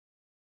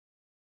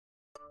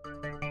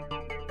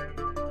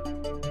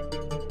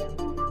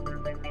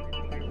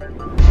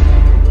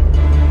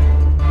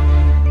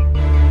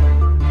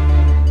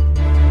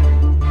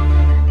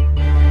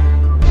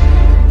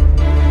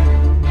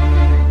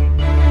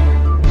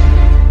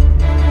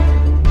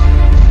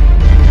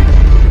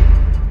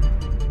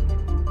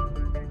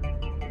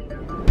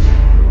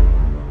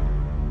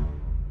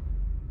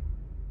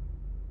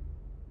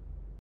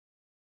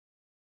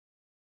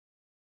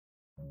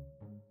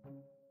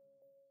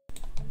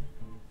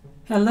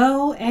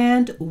Hello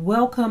and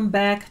welcome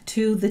back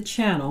to the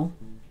channel.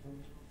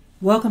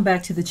 Welcome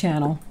back to the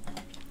channel.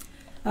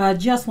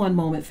 Just one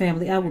moment,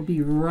 family. I will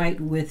be right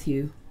with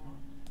you.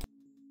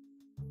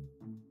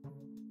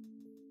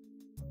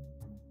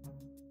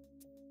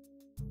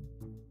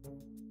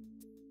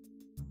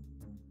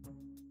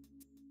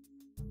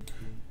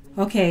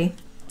 Okay.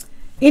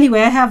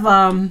 Anyway, I have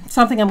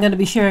something I'm going to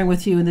be sharing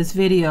with you in this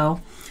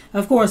video.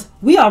 Of course,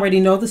 we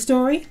already know the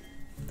story,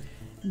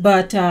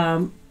 but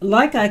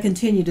like I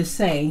continue to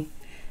say,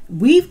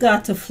 we've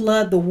got to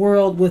flood the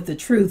world with the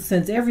truth.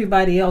 Since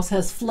everybody else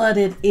has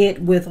flooded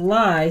it with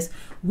lies,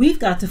 we've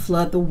got to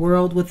flood the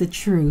world with the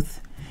truth.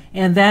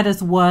 And that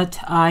is what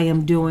I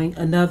am doing,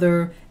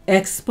 another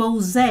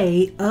expose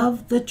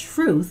of the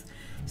truth.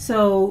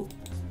 So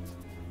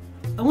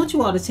I want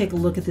you all to take a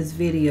look at this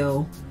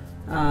video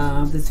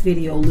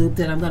loop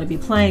that I'm going to be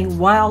playing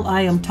while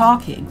I am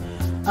talking.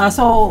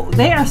 So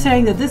they are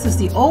saying that this is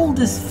the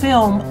oldest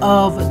film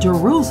of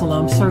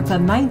Jerusalem, circa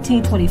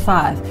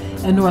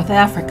 1925 in North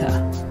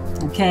Africa.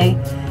 Okay,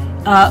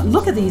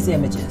 look at these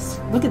images.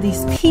 Look at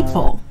these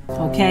people.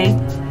 Okay,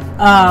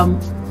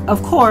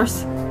 of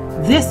course,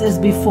 this is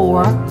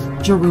before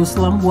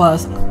Jerusalem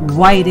was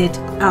whited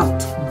out.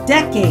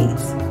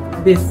 Decades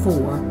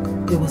before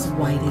it was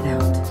whited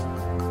out.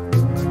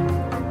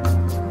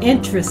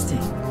 Interesting.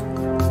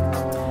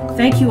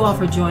 Thank you all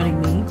for joining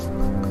me.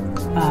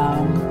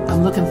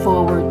 I'm looking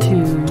forward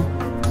to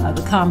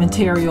the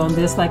commentary on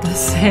this. Like I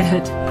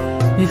said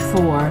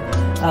before,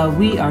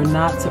 we are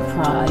not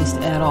surprised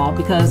at all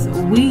because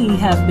we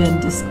have been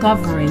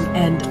discovering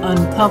and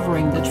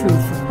uncovering the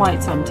truth for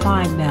quite some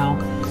time now.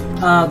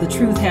 The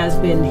truth has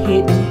been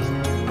hidden,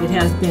 it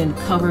has been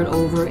covered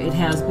over, it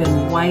has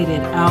been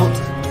whited out,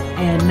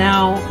 and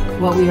now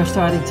what we are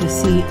starting to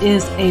see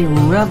is a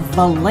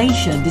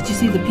revelation. Did you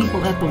see the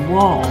people at the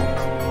wall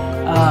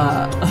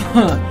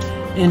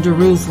in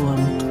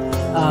Jerusalem?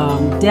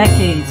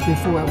 Decades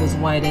before it was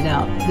whited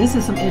out. This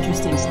is some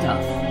interesting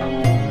stuff.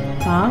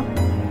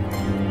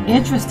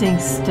 Interesting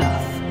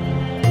stuff.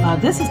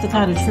 This is the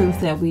kind of truth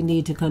that we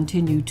need to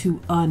continue to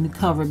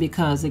uncover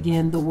because,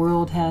 again, the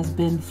world has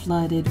been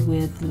flooded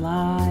with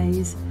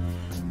lies,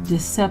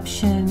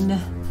 deception,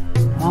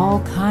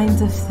 all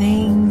kinds of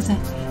things.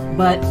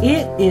 But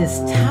it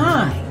is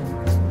time.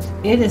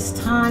 It is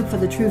time for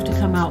the truth to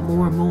come out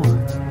more and more.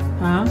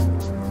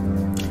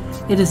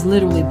 It is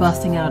literally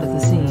busting out at the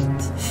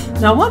seams.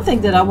 Now, one thing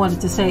that I wanted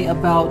to say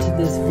about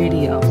this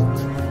video,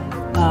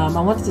 I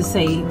wanted to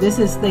say they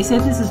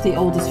said this is the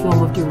oldest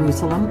film of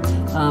Jerusalem,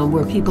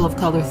 where people of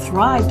color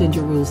thrived in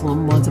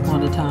Jerusalem once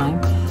upon a time.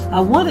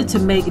 I wanted to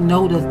make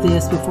note of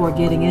this before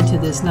getting into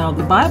this. Now,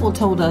 the Bible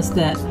told us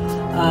that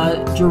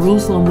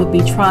Jerusalem would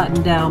be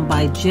trodden down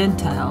by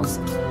Gentiles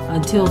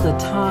until the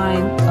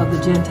time of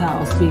the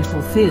Gentiles be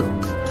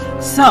fulfilled.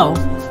 So,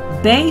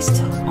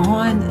 based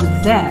on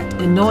that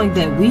and knowing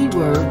that we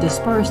were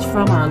dispersed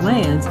from our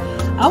lands,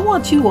 I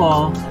want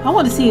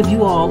to see if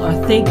you all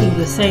are thinking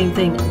the same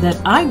thing that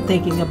I'm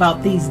thinking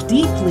about these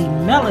deeply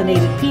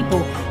melanated people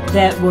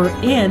that were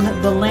in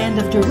the land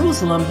of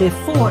Jerusalem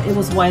before it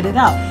was whited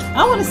out.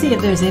 I want to see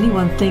if there's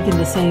anyone thinking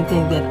the same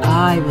thing that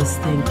I was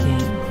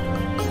thinking.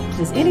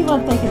 Is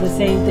anyone thinking the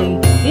same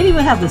thing?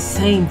 Anyone have the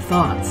same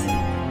thoughts?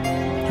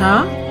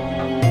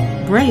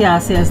 Breya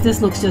says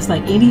this looks just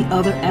like any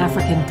other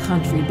African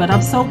country, but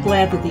I'm so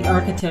glad that the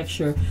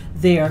architecture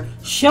there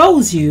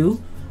shows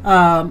you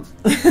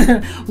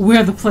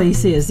where the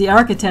place is. The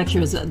architecture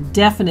is a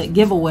definite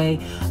giveaway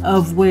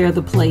of where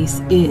the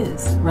place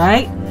is,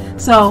 right?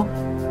 So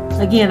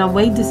again, I'm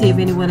waiting to see if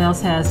anyone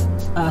else has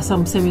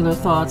some similar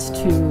thoughts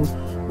to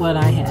what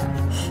I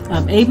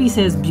have. AB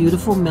says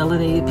beautiful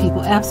melanated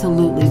people.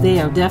 Absolutely, they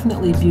are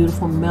definitely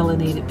beautiful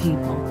melanated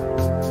people.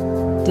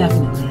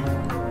 Definitely.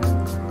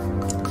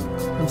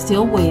 I'm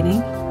still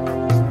waiting.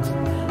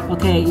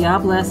 Okay, Yah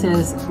bless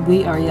says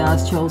we are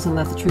Yah's chosen,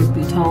 let the truth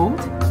be told.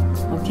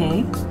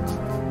 Okay.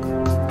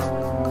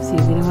 See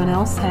if anyone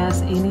else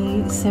has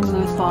any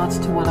similar thoughts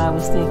to what I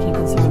was thinking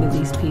concerning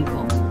these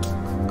people.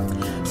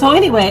 So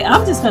anyway,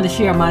 I'm just going to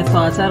share my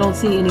thoughts. I don't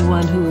see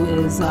anyone who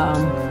is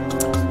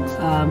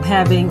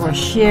having or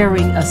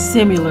sharing a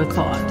similar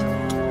thought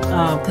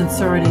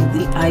concerning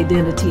the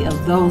identity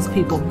of those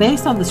people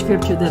based on the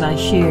scripture that I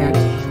shared,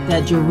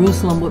 that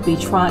Jerusalem would be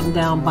trodden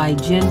down by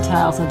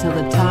Gentiles until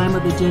the time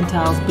of the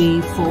Gentiles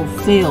be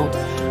fulfilled.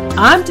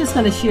 I'm just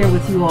going to share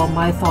with you all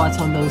my thoughts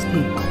on those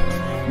people.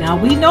 Now,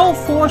 we know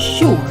for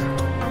sure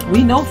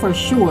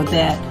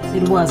that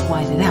it was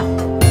whited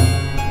out.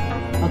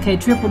 Okay,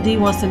 Triple D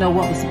wants to know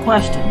what was the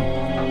question.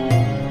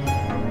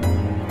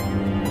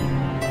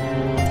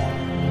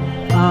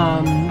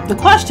 The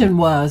question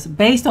was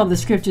based on the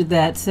scripture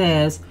that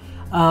says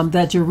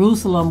that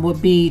Jerusalem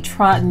would be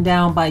trodden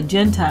down by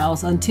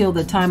Gentiles until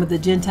the time of the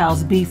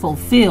Gentiles be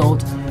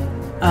fulfilled.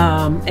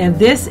 And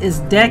this is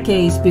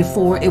decades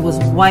before it was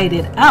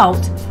whited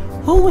out.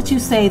 Who would you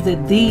say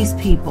that these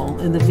people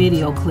in the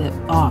video clip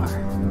are?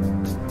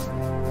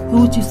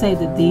 Who would you say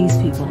that these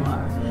people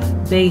are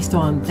based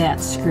on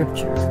that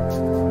scripture?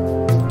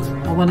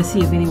 I want to see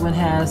if anyone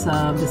has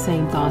the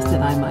same thoughts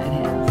that I might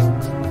have.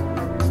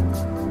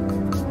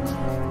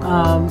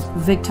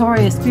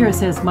 Victoria Spirit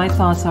says, my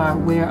thoughts are,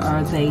 where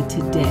are they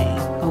today?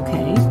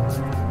 Okay.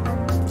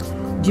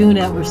 June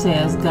Edwards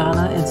says,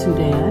 Ghana and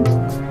Sudan.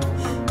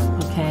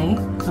 Okay.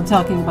 I'm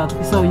talking about,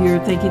 so you're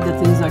thinking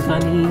that these are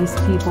Ghanese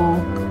people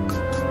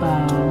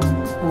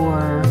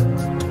or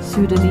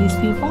Sudanese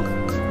people?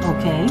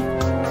 Okay.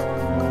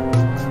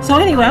 So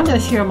anyway, I'm going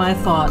to share my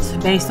thoughts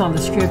based on the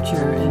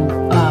scripture. And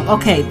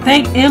okay,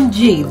 thank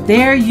MG.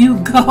 There you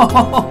go.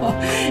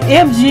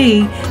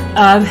 MG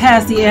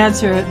has the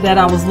answer that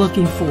I was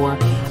looking for.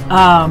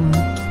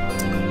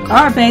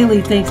 R.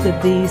 Bailey thinks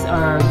that these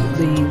are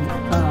the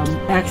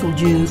actual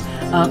Jews.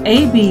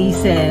 AB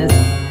says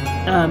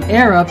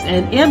Arabs,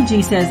 and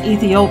MG says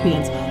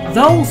Ethiopians.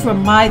 Those were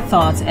my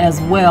thoughts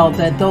as well,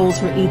 that those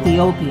were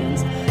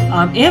Ethiopians.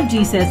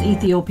 MG says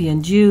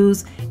Ethiopian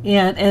Jews.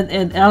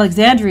 And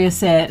Alexandria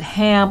said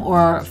Ham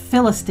or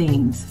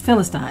Philistines,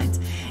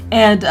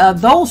 and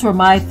those were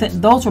my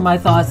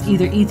thoughts,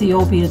 either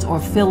Ethiopians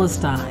or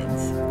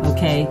Philistines.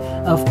 Okay,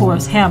 of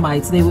course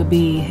Hamites, they would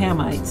be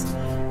Hamites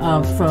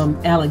from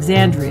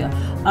Alexandria.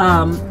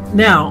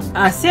 Now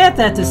I said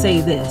that to say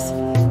this: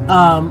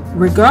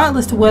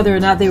 regardless to whether or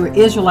not they were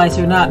Israelites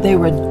or not, they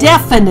were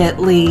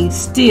definitely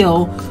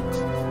still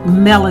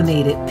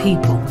melanated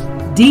people.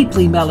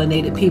 Deeply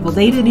melanated people.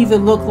 They didn't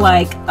even look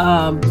like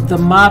the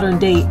modern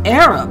day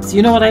Arabs.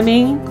 You know what I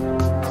mean?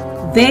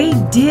 They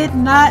did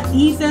not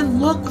even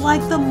look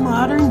like the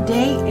modern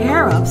day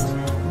Arabs.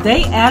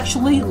 They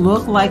actually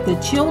looked like the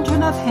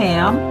children of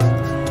Ham,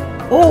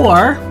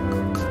 or,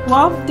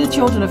 well, the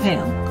children of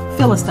Ham,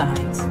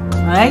 Philistines,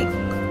 right?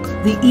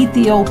 The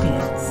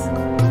Ethiopians.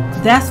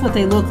 That's what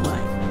they look like.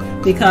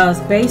 Because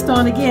based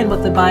on, again,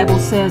 what the Bible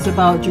says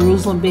about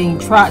Jerusalem being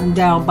trodden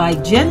down by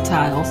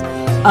Gentiles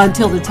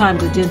until the time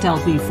the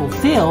Gentiles be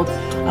fulfilled,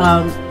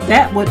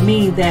 that would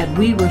mean that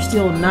we were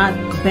still not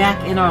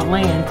back in our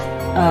land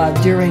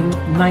during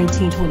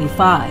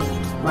 1925,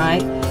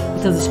 right?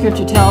 Because the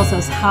scripture tells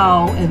us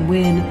how and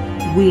when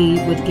we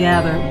would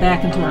gather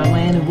back into our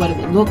land and what it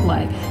would look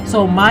like.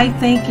 So my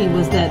thinking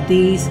was that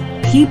these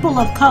people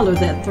of color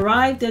that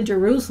thrived in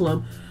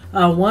Jerusalem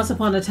once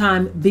upon a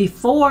time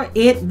before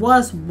it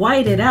was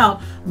whited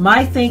out,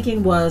 my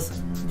thinking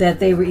was that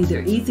they were either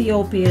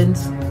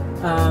Ethiopians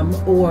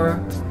or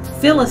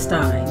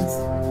Philistines,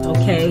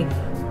 okay?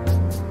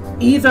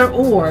 Either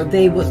or,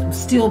 they would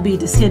still be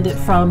descended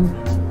from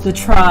the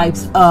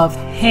tribes of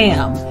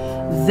Ham.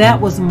 That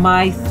was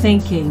my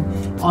thinking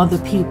on the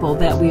people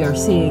that we are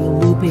seeing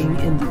looping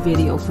in the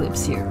video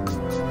clips here.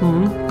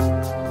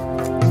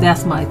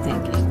 That's my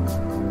thinking.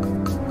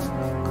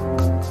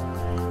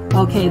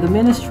 Okay, the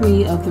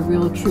Ministry of the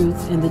Real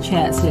Truth in the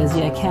chat says,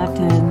 yeah,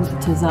 Captain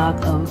Tazak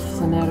of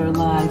Senator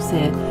Live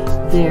said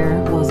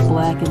there was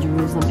black in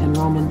Jerusalem in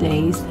Roman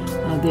days.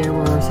 There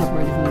were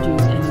separated from the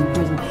Jews and in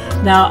prison.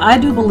 Now, I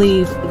do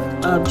believe,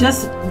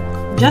 just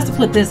to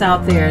put this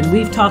out there, and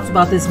we've talked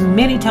about this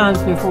many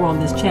times before on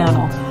this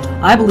channel,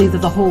 I believe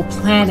that the whole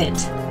planet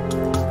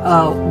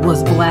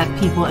was black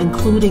people,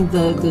 including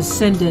the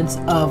descendants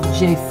of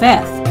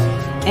Japheth.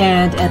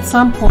 And at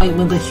some point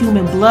when the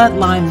human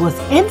bloodline was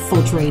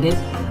infiltrated,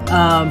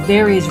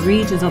 various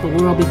regions of the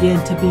world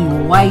began to be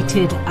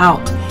whited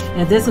out.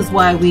 And this is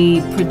why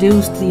we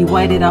produced the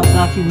Whited Out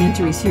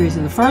documentary series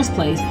in the first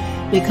place,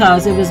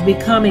 because it was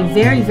becoming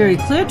very, very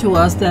clear to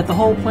us that the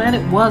whole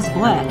planet was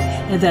black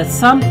and that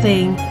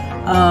something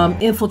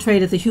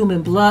infiltrated the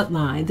human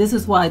bloodline. This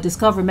is why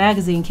Discover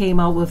Magazine came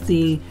out with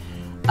the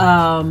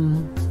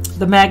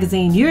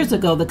magazine years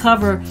ago, the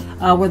cover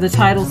where the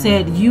title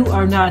said, "You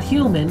are not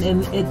human."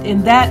 And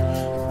in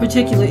that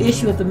particular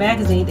issue of the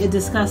magazine, it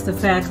discussed the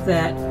fact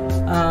that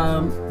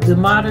the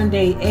modern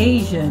day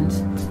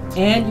Asians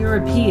and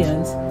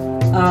Europeans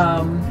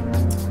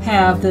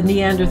have the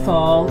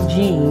Neanderthal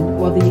gene,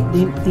 or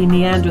the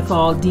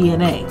Neanderthal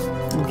DNA.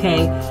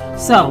 Okay,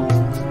 so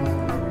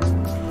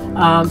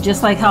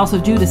just like House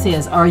of Judah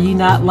says, "Are ye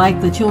not like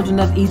the children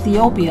of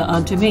Ethiopia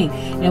unto me?"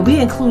 And we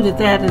included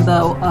that in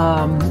the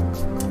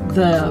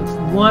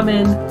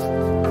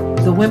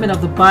Women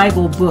of the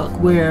Bible book,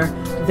 where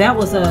that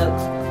was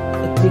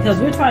because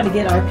we're trying to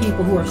get our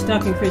people who are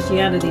stuck in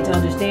Christianity to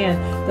understand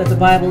that the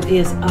Bible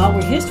is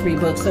our history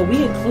book. So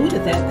we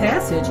included that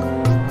passage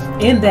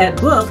in that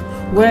book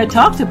where it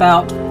talked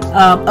about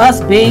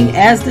us being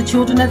as the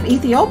children of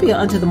Ethiopia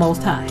unto the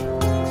Most High.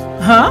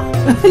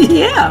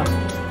 Yeah.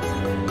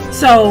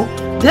 So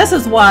this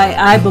is why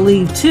I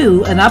believe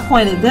too, and I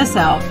pointed this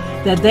out,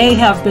 that they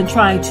have been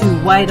trying to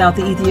white out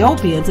the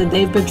Ethiopians, and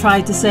they've been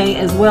trying to say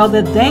as well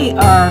that they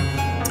are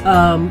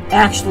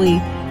actually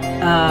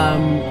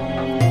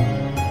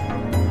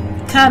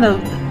kind of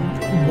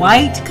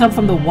white, come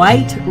from the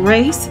white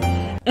race.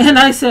 And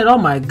I said, oh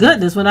my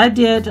goodness, when I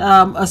did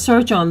a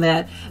search on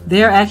that,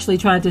 they're actually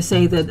trying to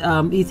say that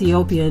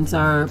Ethiopians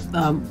are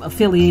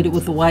affiliated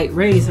with the white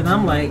race. And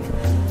I'm like,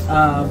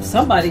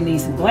 somebody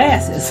needs some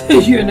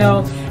glasses, you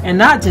know. And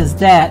not just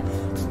that,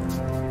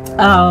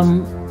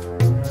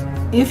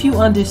 if you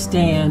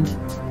understand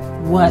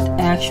what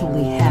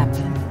actually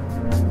happened,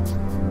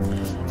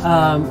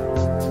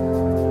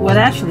 what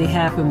actually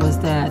happened was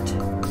that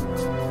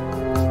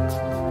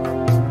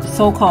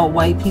so-called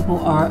white people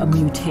are a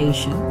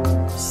mutation.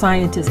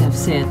 Scientists have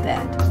said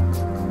that.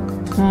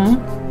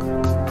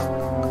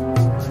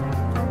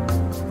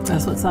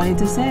 That's what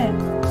scientists said.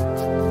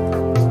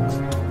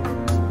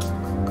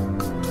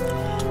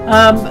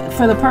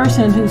 For the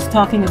person who's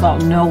talking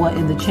about Noah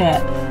in the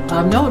chat,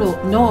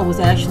 Noah was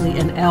actually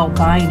an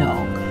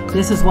albino.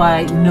 This is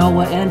why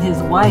Noah and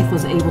his wife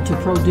was able to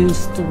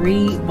produce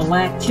 3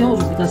 black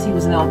children, because he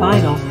was an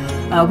albino.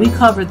 We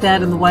covered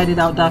that in the Whited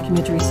Out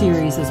documentary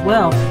series as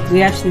well.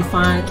 We actually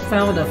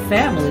found a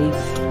family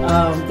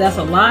that's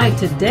alive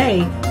today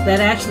that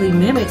actually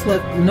mimics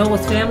what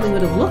Noah's family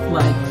would have looked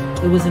like.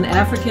 It was an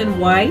African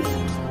wife,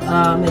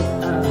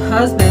 a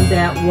husband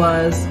that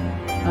was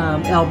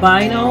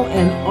albino,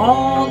 and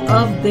all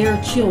of their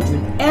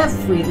children,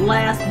 every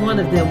last one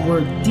of them,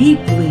 were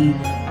deeply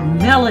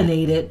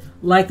melanated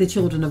like the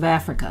children of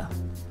Africa.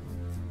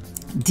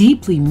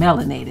 Deeply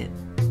melanated.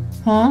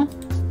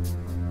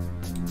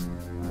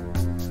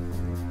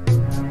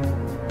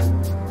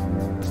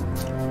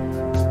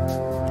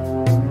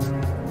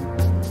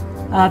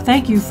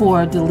 Thank you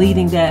for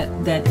deleting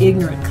that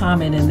ignorant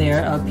comment in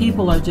there.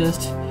 People are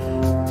just,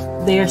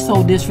 they're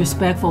so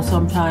disrespectful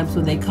sometimes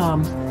when they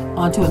come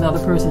onto another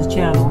person's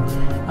channel.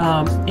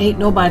 Ain't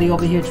nobody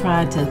over here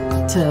trying to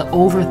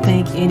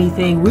overthink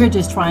anything. We're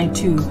just trying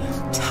to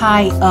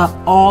tie up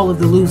all of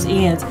the loose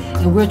ends,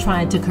 and we're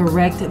trying to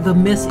correct the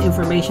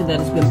misinformation that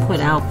has been put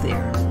out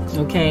there.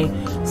 Okay,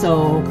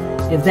 so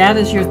if that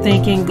is your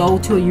thinking, go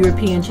to a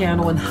European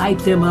channel and hype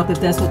them up if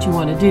that's what you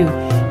want to do.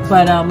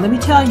 But let me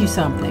tell you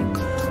something.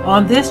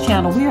 On this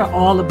channel, we are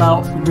all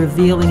about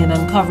revealing and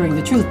uncovering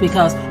the truth,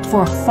 because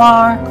for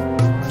far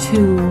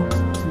too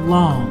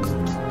long,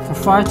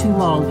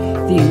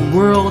 the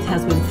world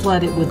has been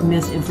flooded with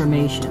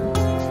misinformation.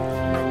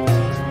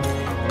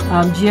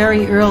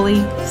 Jerry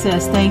Early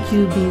says, thank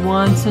you,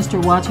 B1. Sister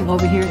watching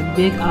over here in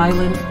Big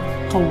Island,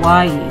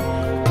 Hawaii.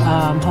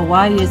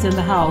 Hawaii is in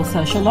the house.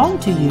 Shalom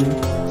to you,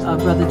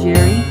 Brother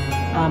Jerry.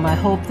 I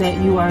hope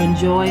that you are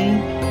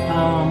enjoying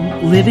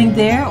living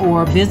there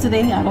or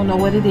visiting. I don't know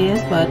what it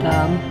is, but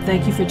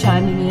thank you for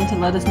chiming in to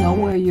let us know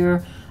where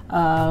you're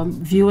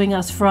viewing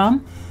us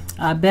from.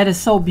 I bet it's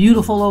so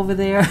beautiful over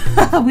there.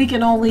 We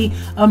can only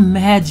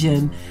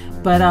imagine.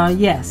 But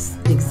yes,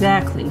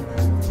 exactly.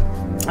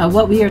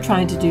 What we are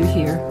trying to do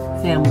here,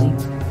 family,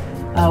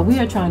 we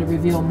are trying to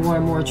reveal more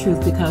and more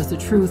truth, because the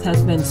truth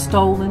has been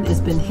stolen, it's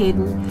been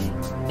hidden,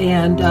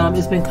 and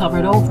it's been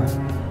covered over.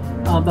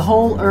 The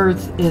whole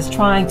earth is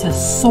trying to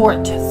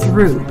sort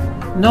through.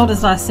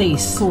 Notice I say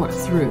sort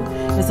through.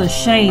 It's a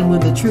shame when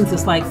the truth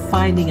is like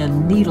finding a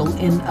needle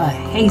in a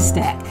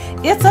haystack.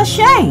 It's a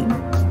shame.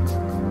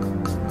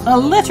 A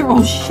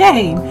literal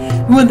shame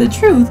when the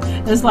truth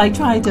is like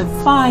trying to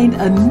find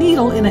a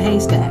needle in a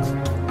haystack.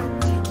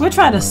 We're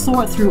trying to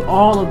sort through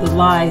all of the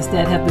lies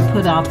that have been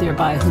put out there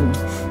by who?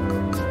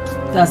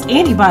 Does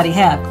anybody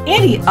have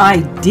any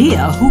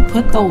idea who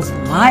put those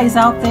lies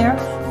out there?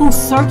 Who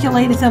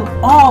circulated them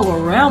all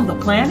around the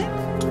planet?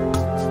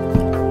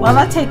 While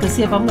I take a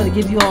sip, I'm going to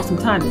give you all some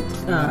time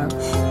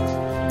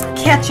to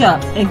catch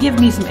up and give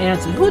me some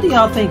answers. Who do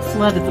y'all think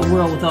flooded the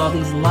world with all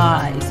these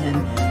lies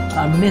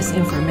and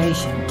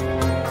misinformation?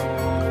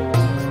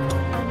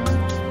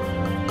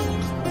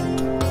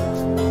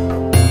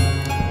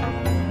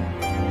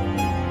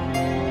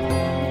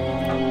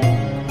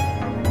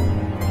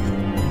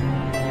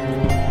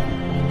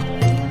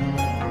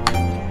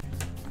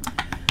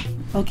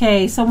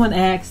 Okay, someone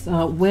asked,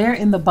 where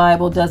in the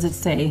Bible does it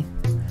say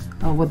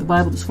what the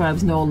Bible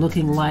describes Noah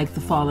looking like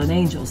the fallen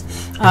angels?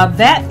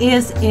 That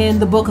is in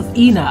the book of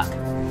Enoch.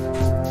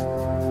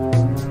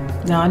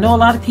 Now, I know a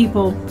lot of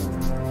people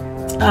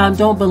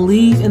don't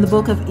believe in the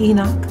book of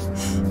Enoch,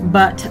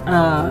 but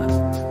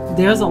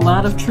there's a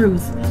lot of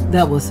truth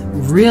that was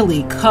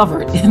really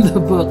covered in the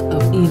book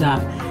of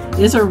Enoch.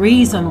 There's a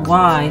reason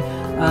why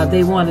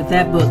they wanted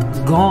that book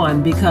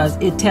gone, because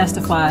it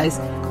testifies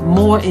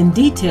more in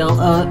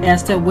detail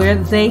as to where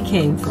they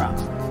came from.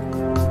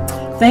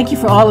 Thank you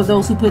for all of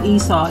those who put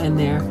Esau in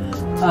there.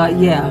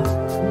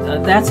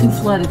 That's who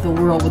flooded the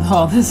world with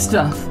all this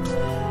stuff.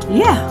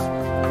 Yeah,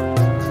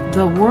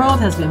 the world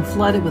has been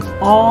flooded with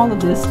all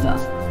of this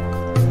stuff.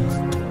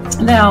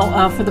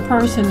 Now, for the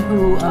person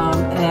who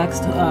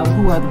asked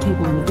who are the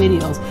people in the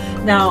videos,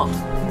 now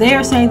they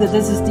are saying that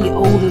this is the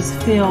oldest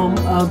film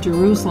of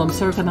Jerusalem,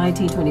 circa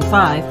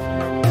 1925.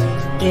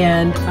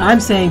 And I'm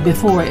saying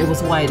before it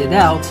was whited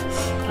out,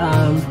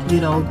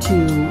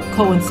 to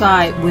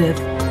coincide with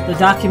the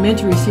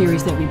documentary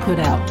series that we put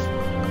out.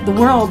 The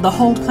world, the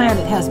whole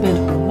planet has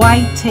been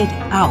whited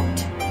out.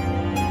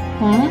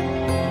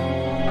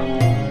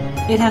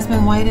 It has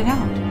been whited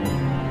out.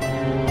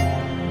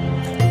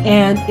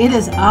 And it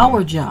is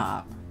our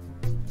job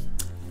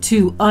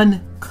to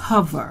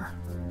uncover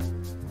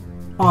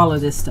all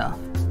of this stuff.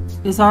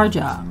 It's our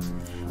job.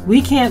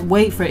 We can't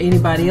wait for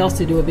anybody else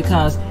to do it,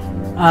 because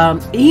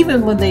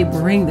even when they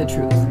bring the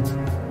truth,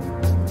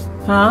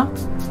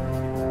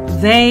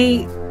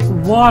 they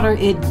water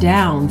it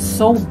down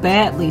so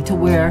badly to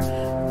where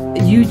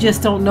you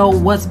just don't know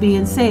what's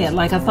being said.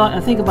 Like I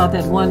think about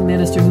that one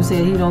minister who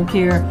said he don't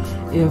care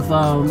if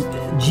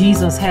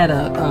Jesus had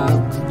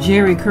a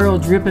jerry curl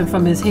dripping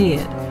from his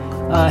head.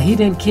 He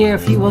didn't care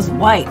if he was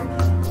white,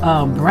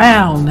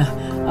 brown,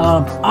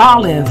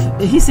 olive.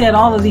 He said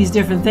all of these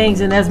different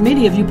things, and as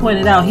many of you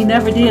pointed out, he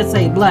never did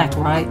say black,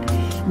 right?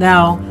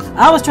 Now,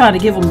 I was trying to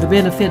give him the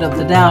benefit of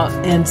the doubt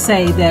and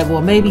say that,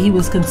 well, maybe he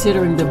was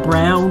considering the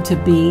brown to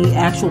be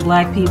actual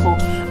black people,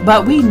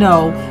 but we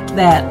know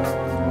that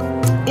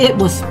it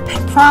was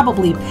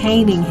probably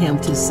paining him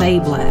to say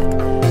black,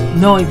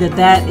 knowing that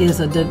that is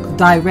a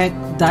direct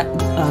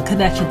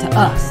connection to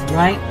us,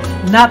 right?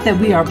 Not that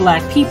we are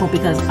black people,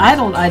 because I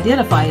don't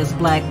identify as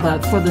black,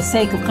 but for the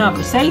sake of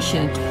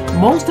conversation,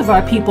 most of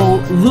our people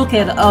look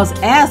at us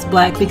as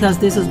black because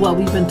this is what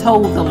we've been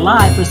told the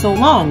lie for so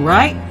long,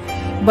 right?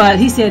 But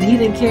he said he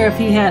didn't care if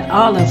he had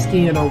olive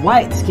skin or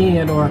white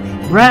skin or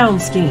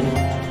brown skin,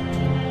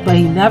 but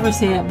he never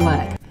said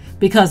black,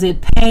 because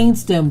it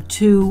pains them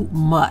too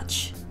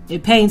much.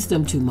 It pains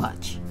them too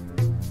much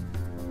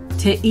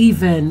to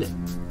even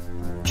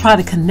try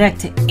to connect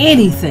to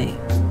anything.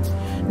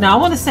 Now,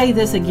 I want to say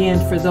this again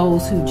for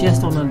those who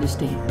just don't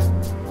understand.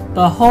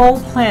 The whole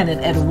planet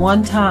at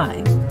one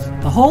time,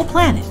 the whole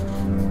planet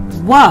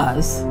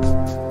was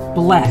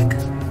black,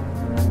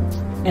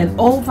 and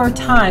over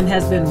time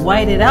has been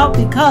whited out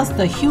because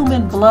the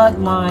human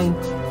bloodline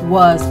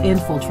was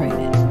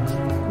infiltrated.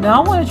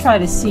 Now, I want to try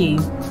to see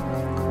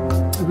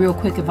real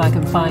quick if I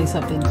can find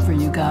something for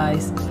you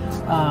guys.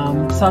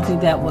 Something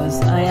that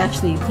was, I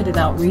actually put it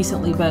out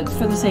recently, but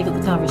for the sake of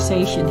the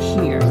conversation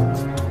here,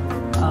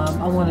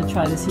 I want to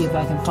try to see if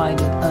I can find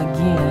it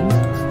again.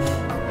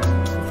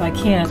 If I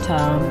can't,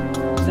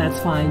 that's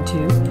fine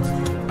too.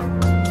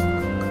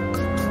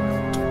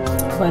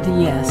 But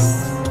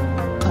yes,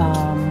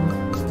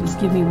 just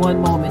give me one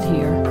moment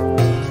here.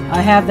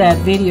 I have that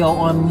video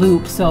on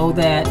loop so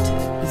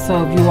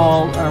if you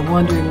all are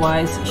wondering why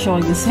it's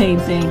showing the same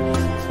thing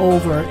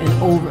over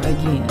and over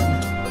again,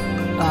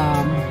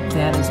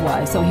 that is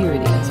why. So here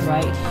it is,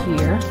 right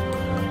here.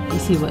 You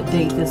see what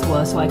date this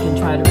was, so I can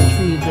try to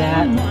retrieve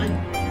that.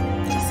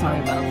 Sorry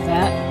about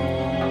that.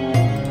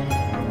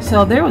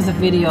 So there was a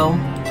video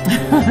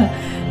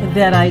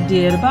that I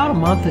did about a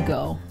month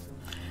ago,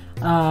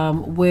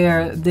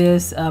 where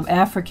this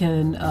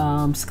African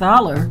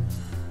scholar,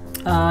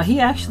 he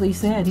actually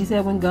said,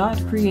 when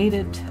God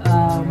created,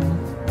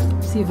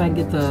 see if I can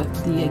get the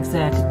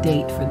exact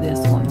date for this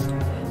one.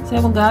 He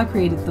said when God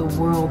created the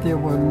world, there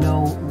were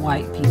no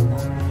white people.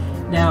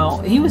 Now,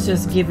 he was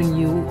just giving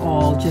you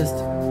all just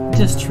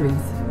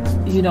truth.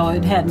 You know,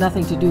 it had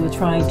nothing to do with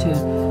trying to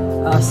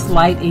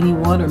slight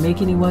anyone or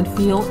make anyone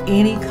feel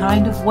any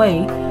kind of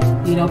way.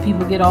 You know,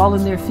 people get all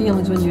in their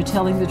feelings when you're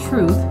telling the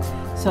truth.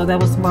 So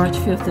that was March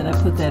 5th that I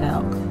put that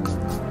out.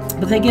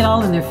 But they get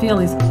all in their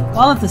feelings.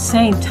 All at the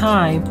same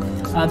time,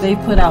 they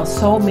put out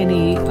so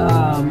many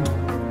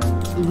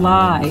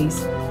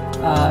lies,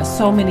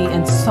 so many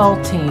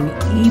insulting,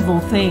 evil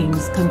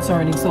things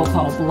concerning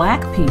so-called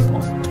black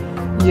people,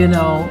 you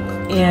know.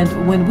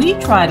 And when we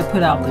try to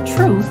put out the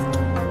truth,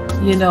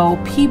 you know,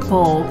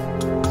 people,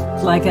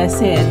 like I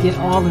said, get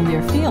all in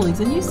their feelings.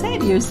 And you say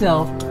to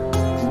yourself,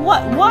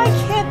 why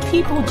can't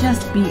people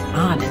just be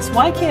honest?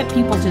 Why can't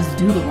people just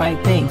do the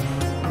right thing?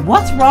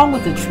 What's wrong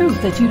with the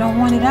truth that you don't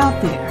want it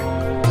out there?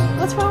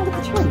 What's wrong with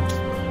the truth?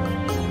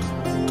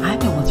 I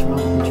know what's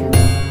wrong with the truth.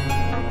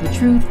 The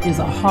truth is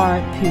a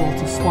hard pill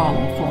to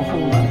swallow for a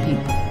whole lot of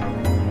people.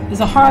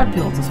 It's a hard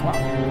pill to swallow.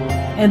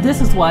 And this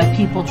is why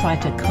people try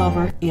to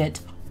cover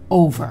it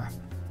over.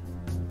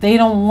 They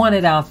don't want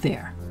it out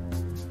there.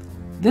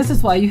 This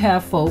is why you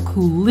have folk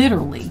who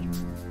literally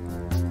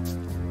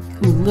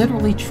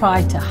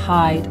try to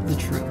hide the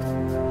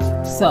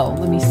truth. So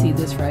let me see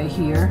this right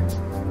here.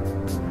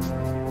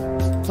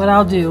 What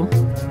I'll do,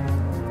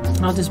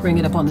 I'll just bring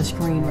it up on the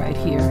screen right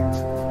here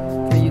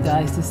for you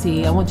guys to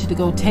see. I want you to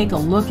go take a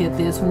look at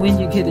this when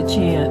you get a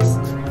chance.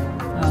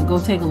 Go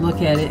take a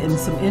look at it, and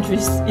some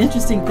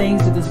interesting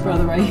things that this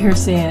brother right here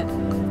said.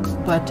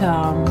 But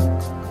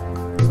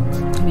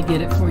let me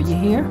get it for you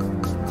here.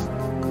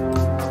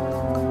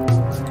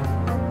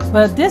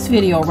 But this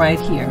video right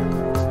here,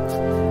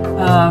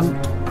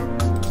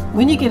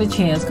 when you get a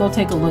chance, go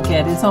take a look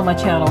at it. It's on my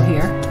channel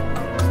here.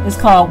 It's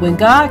called When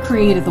God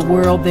Created the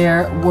World,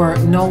 There Were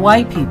No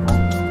White People.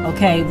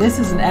 Okay, this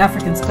is an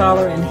African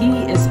scholar, and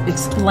he is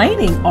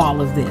explaining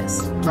all of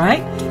this,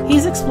 right?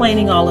 He's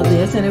explaining all of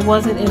this, and it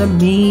wasn't in a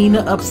mean,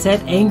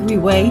 upset, angry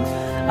way.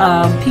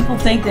 People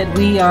think that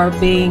we are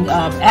being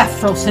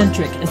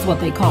Afrocentric, is what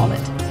they call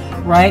it.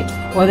 right?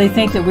 Or they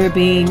think that we're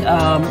being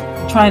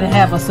trying to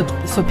have a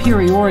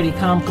superiority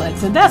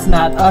complex, and that's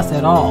not us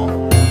at all.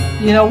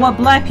 You know, what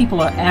black people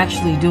are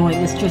actually doing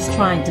is just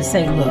trying to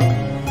say,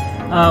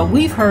 look,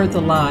 we've heard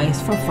the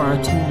lies for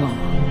far too long.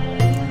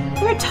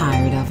 We're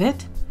tired of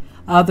it.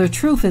 The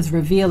truth is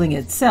revealing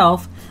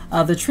itself.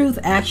 The truth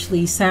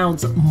actually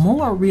sounds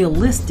more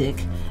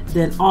realistic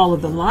than all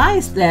of the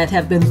lies that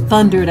have been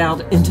thundered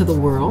out into the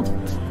world.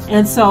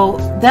 And so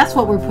that's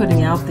what we're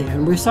putting out there.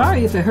 And we're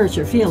sorry if it hurts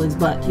your feelings,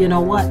 but you know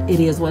what? It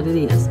is what it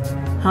is.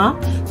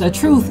 The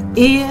truth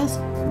is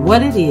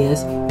what it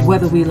is,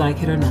 whether we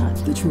like it or not.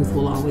 The truth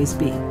will always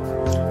be.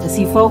 And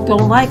see, folk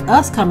don't like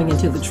us coming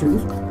into the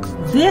truth.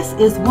 This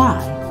is why.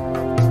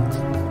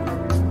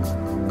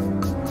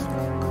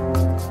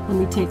 Let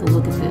me take a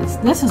look at this.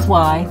 This is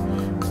why.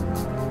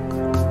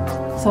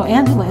 So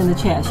Angela in the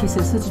chat, she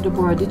says, Sister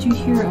Deborah, did you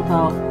hear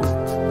about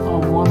a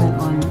woman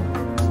on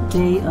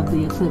day of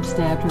the eclipse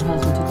stabbed her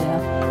husband to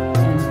death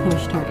and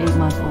pushed her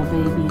 8-month-old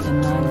baby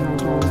and 9-year-old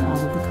daughter out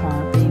of the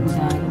car? Baby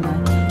died and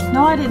died.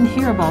 No, I didn't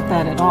hear about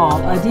that at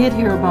all. I did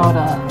hear about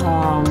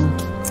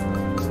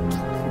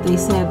they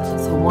said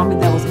it's a woman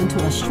that was into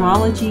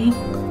astrology.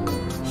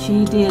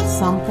 She did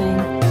something.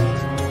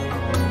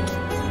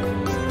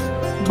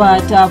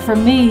 But for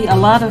me, a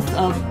lot of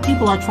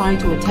people are trying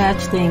to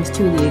attach things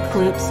to the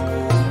eclipse.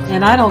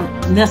 And I don't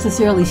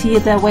necessarily see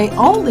it that way,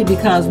 only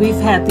because we've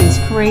had these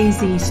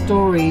crazy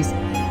stories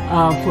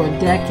for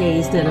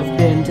decades that have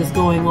been just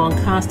going on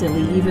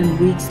constantly, even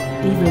weeks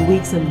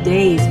and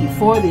days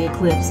before the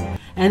eclipse,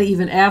 and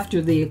even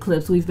after the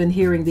eclipse. We've been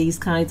hearing these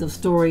kinds of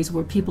stories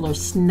where people are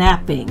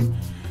snapping.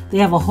 They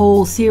have a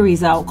whole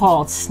series out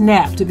called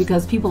Snapped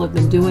because people have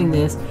been doing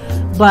this.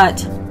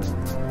 But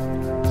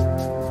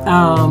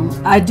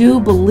I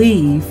do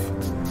believe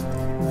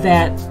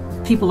that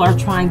people are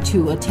trying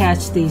to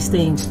attach these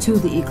things to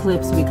the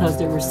eclipse because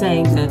they were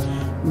saying that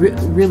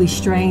really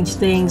strange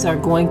things are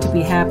going to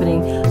be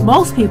happening.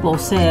 Most people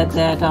said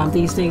that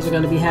these things are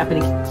going to be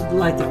happening,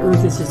 like the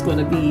earth is just going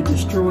to be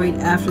destroyed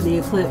after the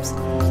eclipse.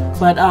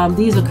 But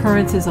these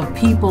occurrences of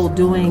people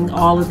doing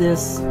all of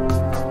this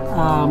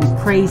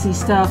crazy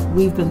stuff,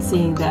 we've been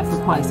seeing that for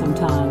quite some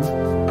time.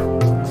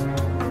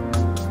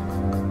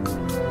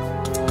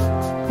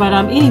 But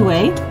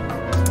anyway,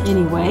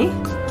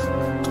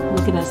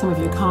 looking at some of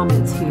your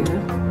comments here.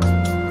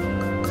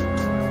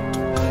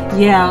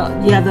 Yeah,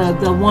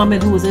 the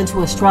woman who was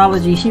into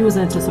astrology, she was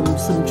into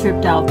some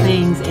tripped out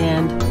things,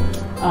 and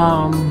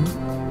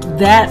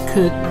that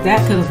could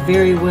have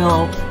very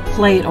well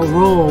played a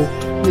role.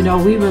 You know,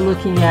 we were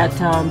looking at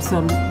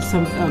some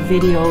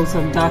videos,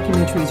 some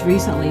documentaries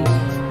recently,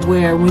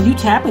 where when you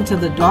tap into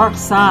the dark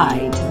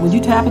side,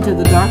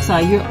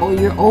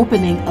 you're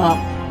opening up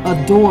a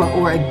door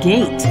or a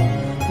gate.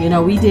 You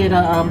know, we did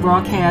a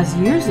broadcast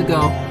years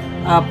ago,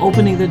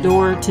 opening the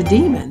door to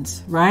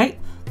demons, right?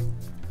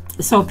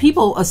 So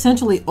people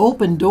essentially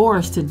open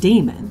doors to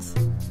demons.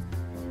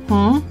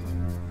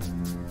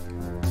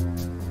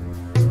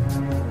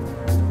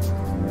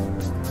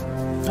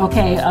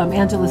 Okay,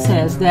 Angela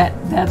says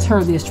that's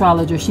her, the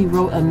astrologer. She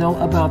wrote a note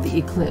about the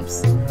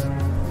eclipse.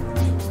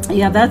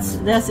 Yeah,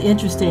 that's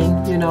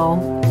interesting. You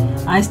know,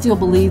 I still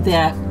believe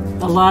that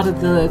a lot of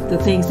the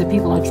things that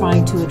people are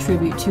trying to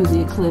attribute to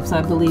the eclipse,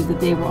 I believe that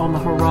they were on the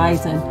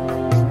horizon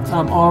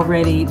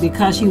already,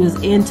 because she was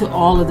into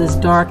all of this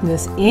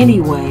darkness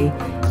anyway.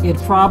 It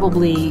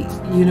probably,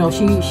 you know,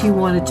 she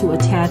wanted to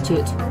attach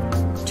it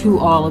to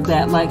all of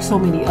that, like so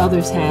many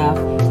others have.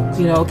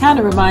 You know, it kind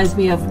of reminds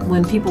me of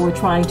when people were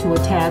trying to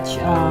attach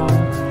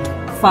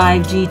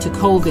 5G to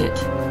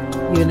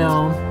COVID. You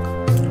know,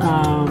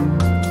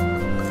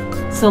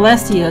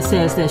 Celestia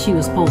says that she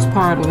was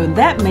postpartum, and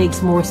that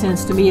makes more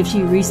sense to me. If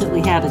she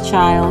recently had a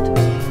child,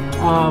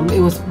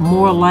 it was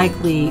more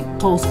likely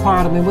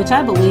postpartum, in which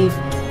I believe,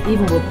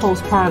 even with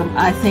postpartum,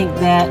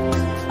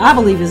 I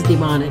believe is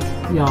demonic,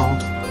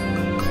 y'all.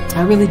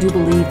 I really do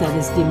believe that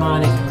it's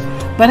demonic.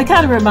 But it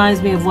kind of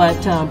reminds me of what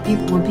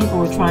when people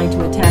were trying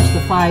to attach the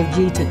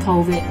 5G to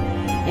COVID,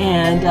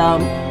 and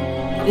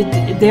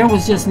there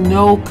was just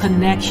no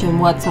connection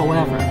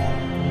whatsoever.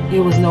 It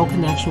was no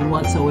connection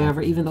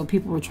whatsoever, even though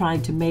people were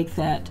trying to make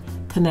that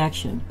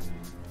connection.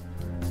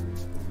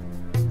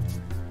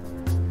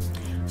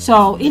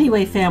 So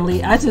anyway,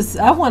 family,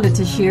 I wanted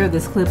to share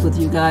this clip with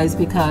you guys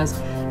because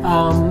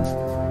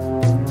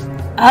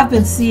I've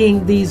been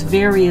seeing these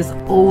various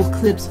old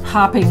clips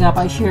popping up.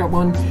 I shared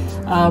one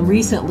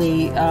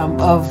recently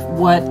of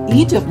what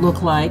Egypt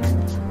looked like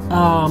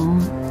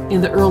in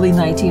the early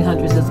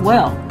 1900s as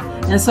well.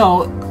 And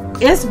so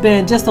it's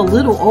been just a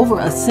little over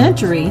a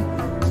century,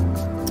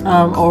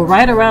 or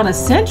right around a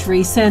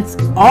century, since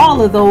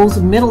all of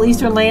those Middle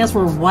Eastern lands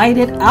were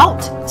whited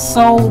out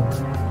so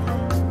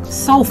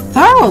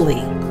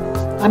thoroughly.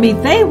 I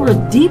mean, they were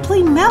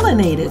deeply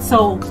melanated.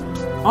 So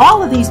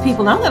all of these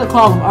people, I'm going to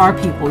call them our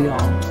people, y'all.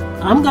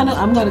 I'm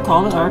gonna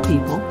call it our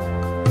people.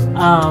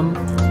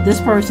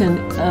 This person,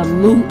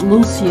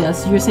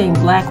 Lucius, you're saying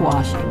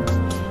blackwashing.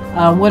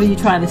 What are you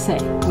trying to say?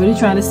 What are you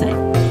trying to say?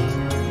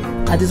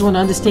 I just want to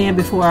understand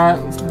before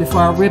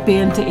I rip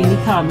into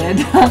any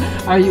comment.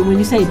 Are you, when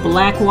you say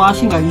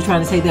blackwashing, are you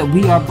trying to say that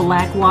we are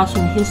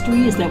blackwashing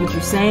history? Is that what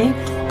you're saying?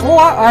 Or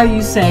are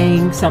you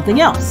saying something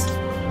else?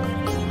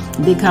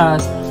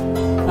 Because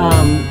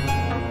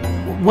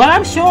what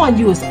I'm showing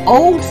you is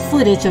old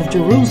footage of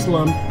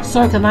Jerusalem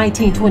circa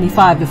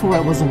 1925 before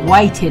it was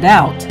whited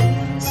out.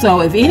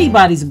 So if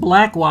anybody's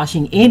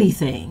blackwashing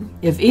anything,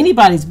 if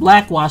anybody's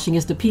blackwashing,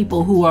 it's the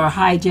people who are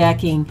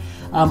hijacking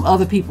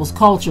other people's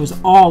cultures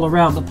all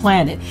around the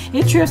planet.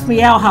 It trips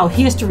me out how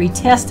history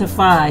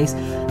testifies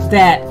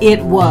that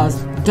it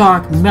was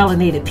dark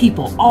melanated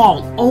people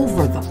all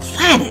over the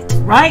planet,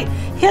 right?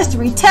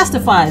 History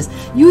testifies.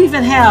 You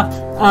even have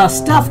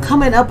stuff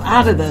coming up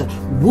out of the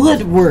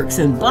woodworks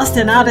and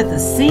busting out at the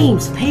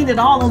seams, painted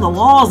all on the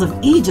walls of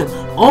Egypt.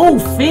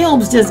 Old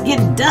films just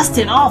getting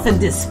dusted off and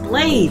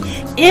displayed.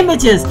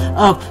 Images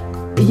of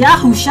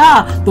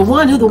Yahusha, the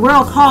one who the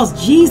world calls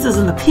Jesus,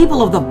 and the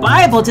people of the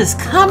Bible just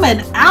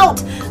coming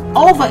out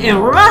over in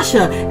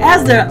Russia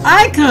as their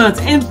icons,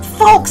 and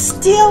folks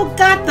still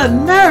got the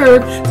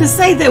nerve to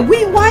say that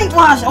we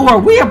whitewash or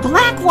we are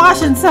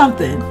blackwashing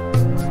something.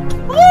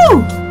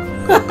 Woo!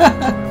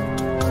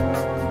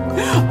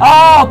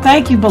 Oh,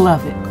 thank you,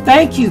 beloved.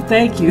 Thank you,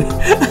 thank you.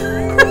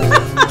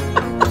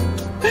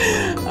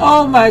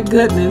 Oh my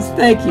goodness,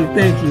 thank you,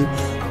 thank you.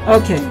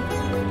 Okay.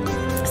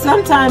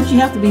 Sometimes you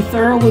have to be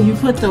thorough when you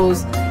put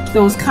those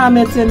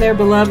comments in there,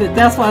 beloved.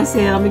 That's why I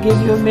said I'm gonna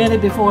give you a minute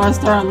before I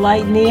start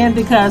lighting in,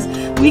 because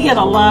we get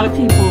a lot of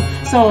people.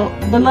 So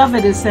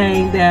beloved is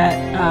saying that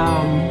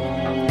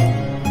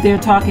they're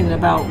talking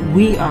about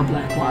we are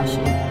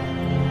blackwashing.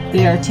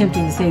 They are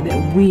attempting to say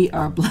that we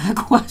are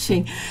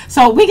blackwashing.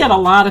 So we get a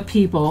lot of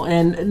people,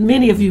 and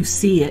many of you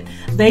see it.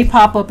 They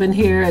pop up in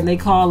here and they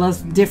call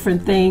us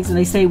different things, and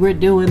they say we're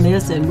doing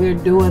this and we're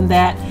doing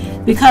that,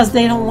 because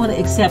they don't want to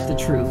accept the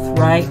truth,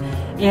 right?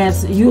 And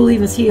so you'll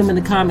even see them in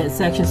the comment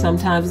section.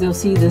 Sometimes they'll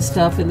see this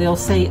stuff and they'll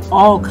say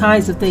all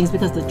kinds of things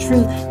because the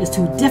truth is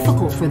too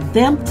difficult for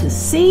them to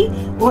see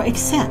or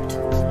accept.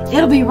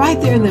 It'll be right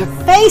there in their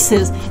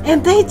faces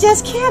and they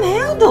just can't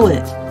handle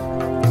it.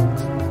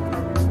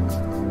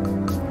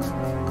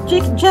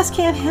 Just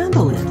can't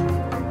handle it.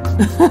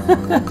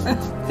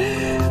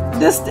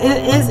 This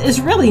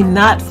is really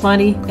not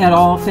funny at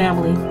all,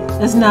 family.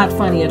 It's not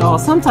funny at all.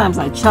 Sometimes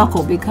I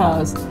chuckle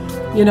because,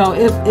 you know,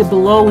 it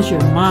blows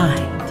your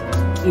mind.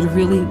 It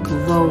really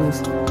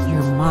blows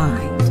your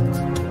mind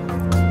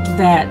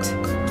that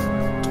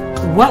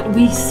what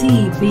we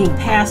see being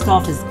passed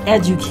off as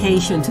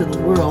education to the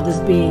world is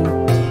being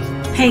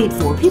paid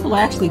for. People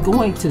are actually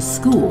going to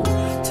school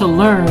to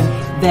learn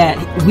that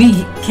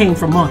we came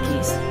from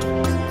monkeys.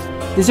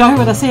 Did y'all hear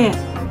what I said?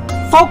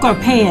 Folk are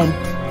paying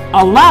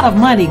a lot of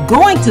money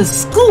going to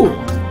school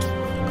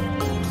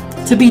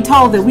to be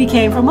told that we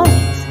came from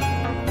monkeys,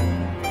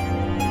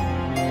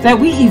 that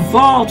we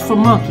evolved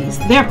from monkeys.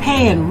 They're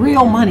paying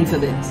real money for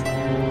this,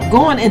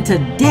 going into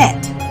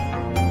debt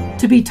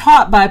to be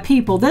taught by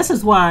people. This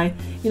is why,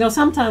 you know,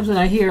 sometimes when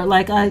I hear,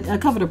 like I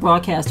covered a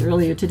broadcast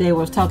earlier today where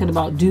I was talking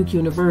about Duke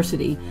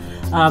University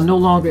no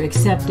longer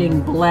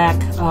accepting black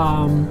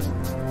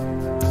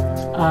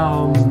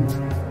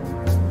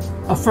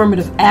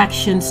affirmative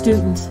action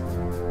students.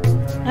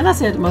 And I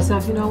said to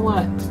myself, you know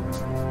what?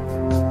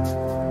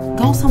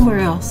 Go somewhere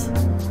else.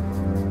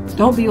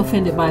 Don't be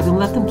offended by them.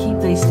 Let them keep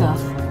their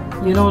stuff.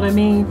 You know what I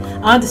mean?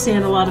 I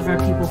understand a lot of our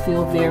people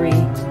feel very,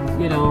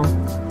 you know,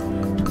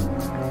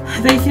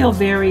 they feel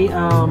very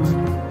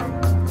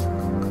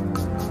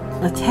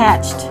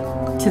attached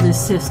to this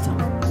system,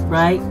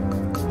 right?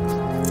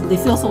 They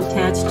feel so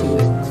attached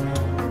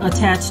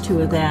to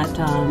it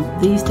that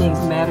these things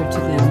matter to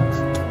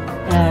them.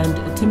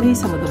 And to me,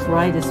 some of the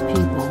brightest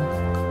people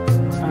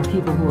are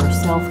people who are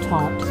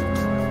self-taught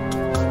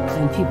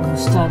and people who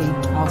study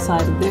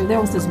outside of there.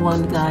 There was this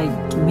one guy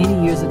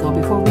many years ago,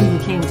 before we even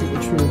came to the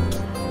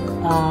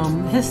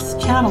truth. His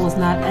channel was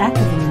not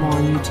active anymore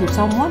on YouTube,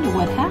 so I'm wondering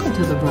what happened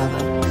to the brother.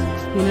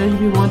 You know, you'd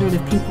be wondering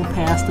if people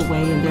passed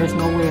away and there's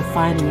no way of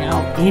finding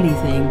out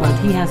anything, but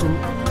he hasn't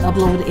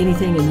uploaded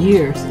anything in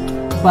years.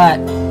 But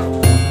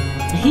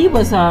he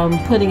was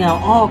putting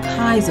out all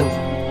kinds of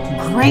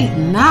great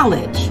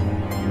knowledge.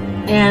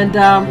 And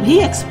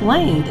he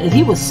explained, and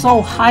he was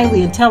so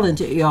highly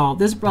intelligent, y'all.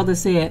 This brother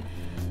said,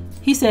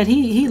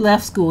 he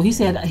left school. He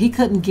said he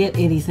couldn't get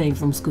anything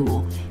from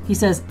school. He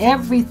says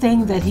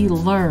everything that he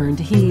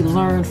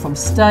learned from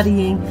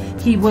studying.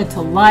 He went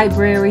to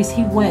libraries.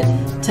 He went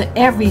to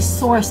every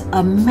source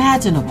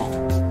imaginable.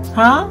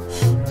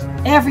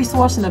 Every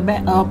source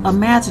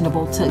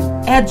imaginable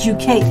to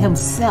educate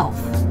himself,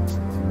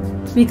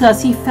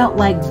 because he felt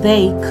like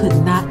they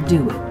could not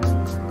do it.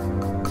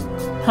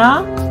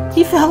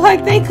 He felt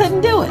like they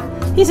couldn't do it.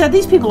 He said,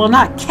 these people are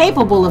not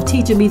capable of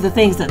teaching me the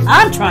things that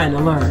I'm trying to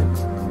learn.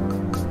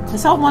 And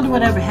so I wonder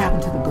whatever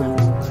happened to the brother.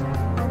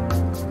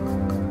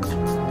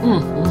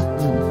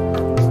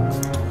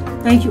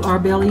 Thank you, R.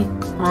 Bailey,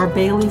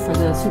 for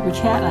the super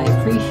chat. I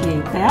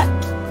appreciate that.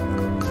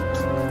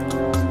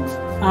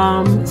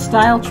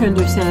 Style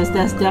Trender says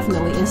that's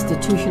definitely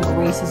institutional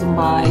racism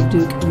by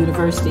Duke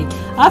University.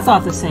 I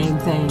thought the same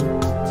thing.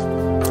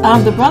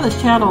 The brother's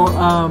channel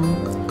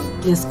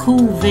is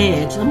Cool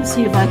Veg. Let me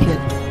see if I could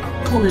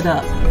pull it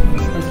up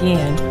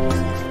again.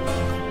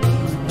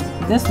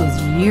 This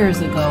was years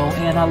ago,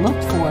 and I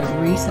looked for it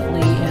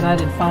recently, and I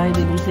didn't find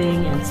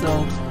anything, and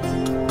so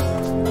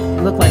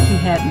it looked like he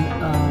hadn't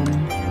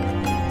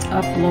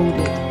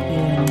uploaded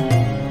in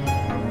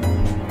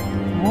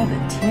more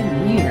than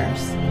 10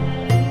 years.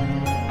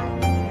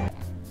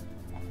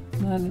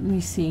 Let me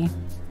see.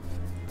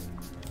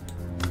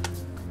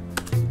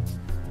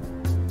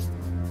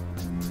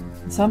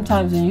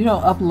 Sometimes when you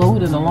don't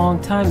upload in a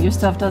long time, your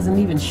stuff doesn't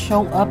even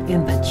show up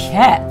in the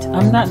chat.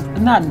 I'm not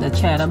in the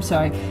chat, I'm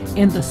sorry,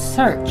 in the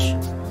search.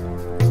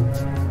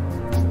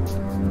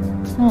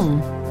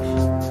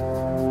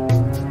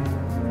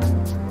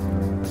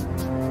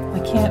 I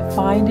can't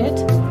find it.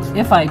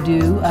 If I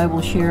do, I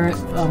will share it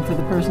for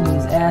the person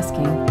who's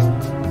asking.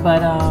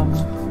 But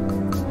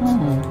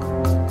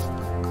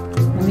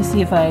let me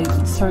see if I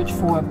search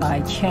for it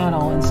by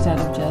channel instead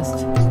of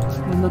just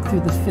look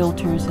through the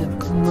filters and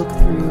look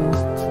through.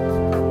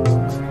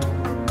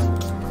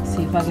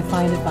 See if I can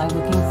find it by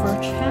looking for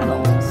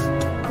channels.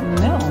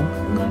 No,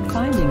 I'm not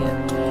finding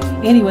it.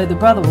 Anyway, the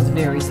brother was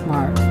very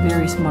smart,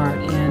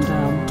 and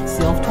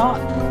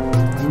self-taught.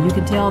 And you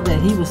can tell that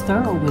he was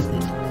thorough with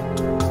it.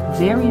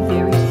 Very,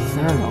 very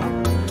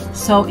thorough.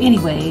 So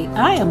anyway,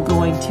 I am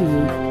going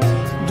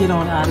to get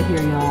on out of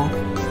here, y'all.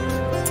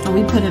 And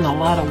we put in a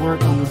lot of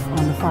work on the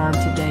farm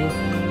today,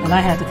 and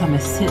I had to come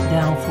and sit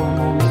down for a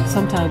moment.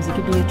 Sometimes it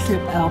could be a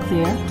trip out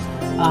there.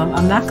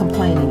 I'm not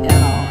complaining at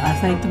all. I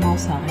thank the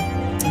Most High.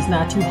 It's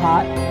not too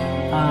hot.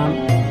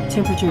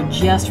 Temperature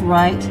just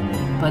right,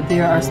 but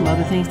there are some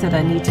other things that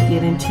I need to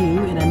get into,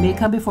 and I may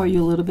come before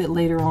you a little bit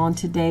later on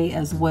today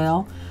as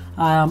well.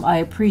 I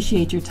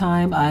appreciate your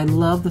time. I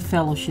love the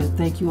fellowship.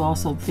 Thank you all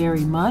so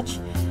very much.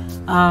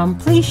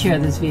 Please share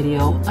this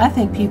video. I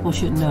think people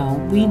should know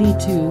we need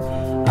to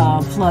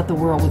flood the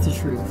world with the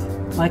truth.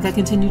 Like I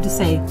continue to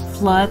say,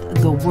 flood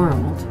the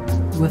world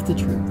with the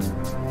truth.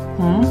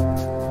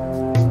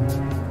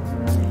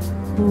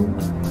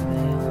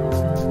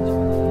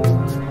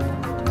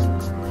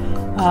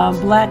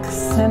 Black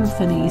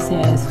Symphony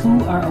says,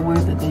 who are aware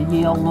that the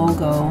Yale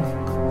logo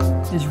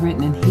is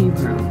written in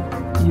Hebrew,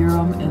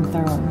 Urim and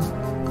Thummim,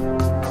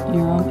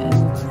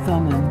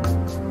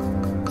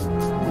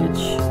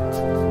 which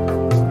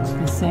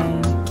the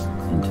same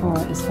in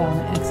Torah is found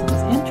in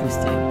Exodus.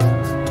 Interesting.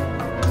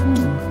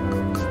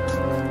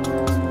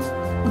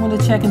 I'm going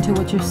to check into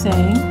what you're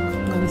saying.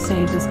 Let me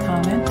save this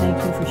comment. Thank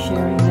you for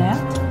sharing that.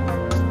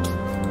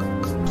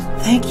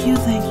 Thank you.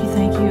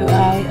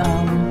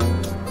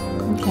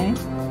 Okay.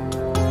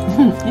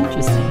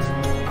 Interesting.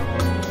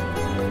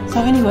 So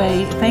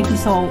anyway, thank you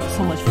so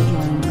much for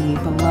joining me,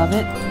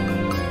 beloved.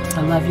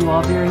 I love you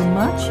all very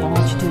much. I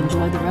want you to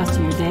enjoy the rest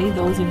of your day.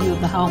 Those of you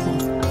of the house of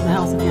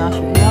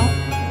Yashael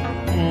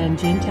and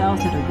Gentiles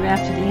that are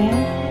grafted in.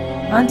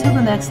 Until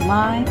the next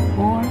live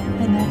or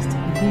the next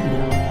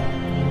video.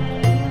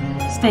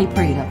 Stay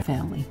prayed up,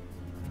 family.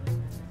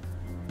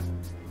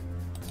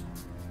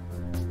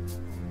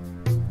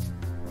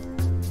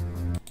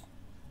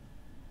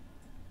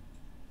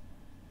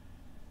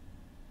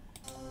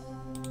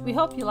 We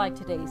hope you liked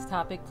today's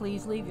topic.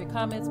 Please leave your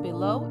comments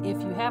below.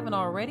 If you haven't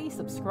already,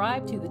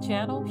 subscribe to the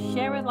channel,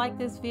 share it like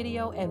this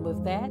video, and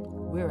with that,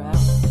 we're out.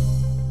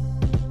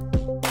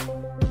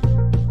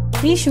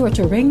 Be sure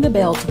to ring the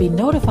bell to be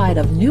notified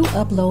of new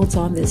uploads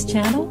on this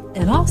channel,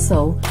 and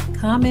also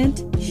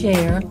comment,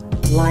 share,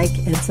 like,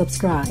 and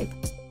subscribe.